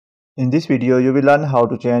In this video, you will learn how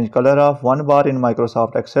to change color of one bar in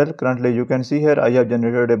Microsoft Excel. Currently, you can see here I have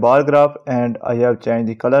generated a bar graph and I have changed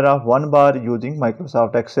the color of one bar using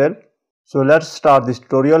Microsoft Excel. So let's start this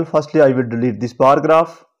tutorial. Firstly, I will delete this bar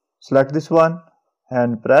graph. Select this one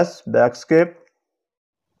and press backscape.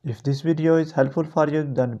 If this video is helpful for you,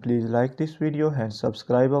 then please like this video and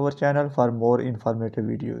subscribe our channel for more informative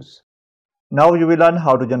videos. Now you will learn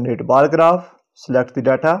how to generate bar graph. Select the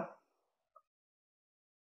data.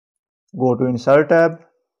 Go to Insert tab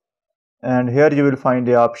and here you will find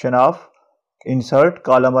the option of Insert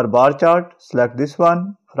column or bar chart. Select this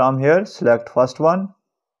one. From here select first one.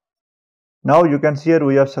 Now you can see here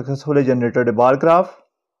we have successfully generated a bar graph.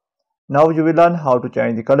 Now you will learn how to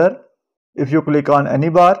change the color. If you click on any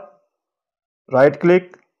bar, right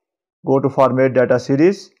click, go to Format Data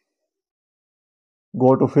Series,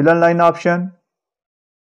 go to Fill and Line option,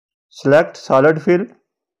 select Solid Fill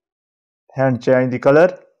and change the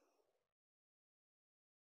color.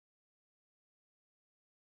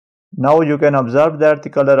 Now you can observe that the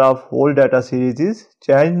color of whole data series is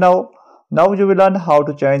changed now. Now you will learn how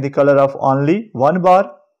to change the color of only one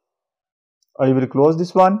bar. I will close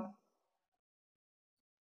this one.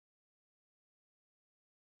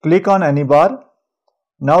 Click on any bar.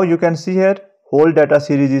 Now you can see here whole data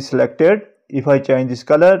series is selected. If I change this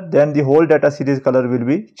color, then the whole data series color will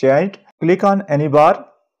be changed. Click on any bar.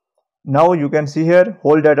 Now you can see here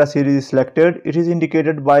whole data series is selected. It is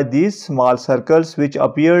indicated by these small circles which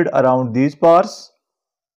appeared around these bars.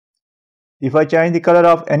 If I change the color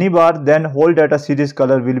of any bar, then whole data series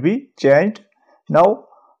color will be changed. Now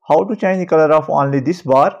how to change the color of only this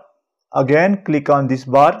bar? Again click on this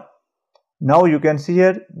bar. Now you can see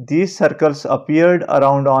here these circles appeared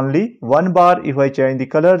around only one bar. If I change the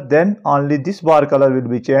color, then only this bar color will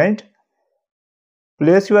be changed.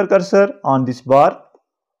 Place your cursor on this bar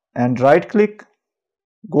and right click,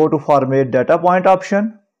 go to Format Data Point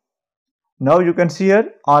option. Now you can see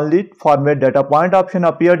here only Format Data Point option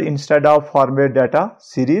appeared instead of Format Data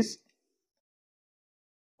Series.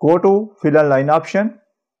 Go to Fill and Line option.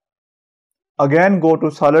 Again go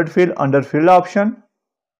to Solid Fill under Fill option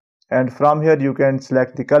and from here you can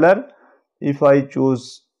select the color. If I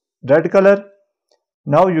choose red color,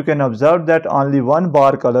 now you can observe that only one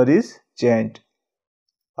bar color is changed.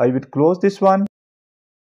 I will close this one.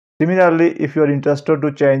 Similarly, if you are interested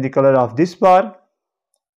to change the color of this bar,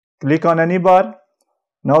 click on any bar.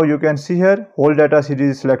 Now you can see here whole data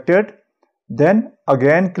series is selected. Then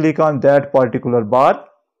again click on that particular bar.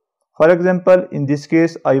 For example, in this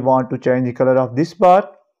case I want to change the color of this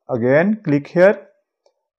bar. Again click here.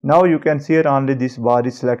 Now you can see here only this bar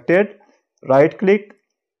is selected. Right click,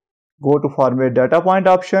 go to Format Data Point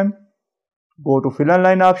option, go to Fill and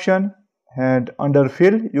Line option and under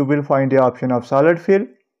Fill you will find the option of Solid Fill.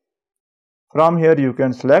 From here you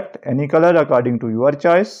can select any color according to your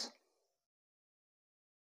choice.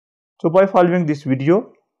 So by following this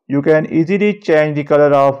video, you can easily change the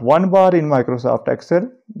color of one bar in Microsoft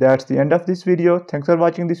Excel. That's the end of this video. Thanks for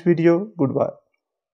watching this video. Goodbye.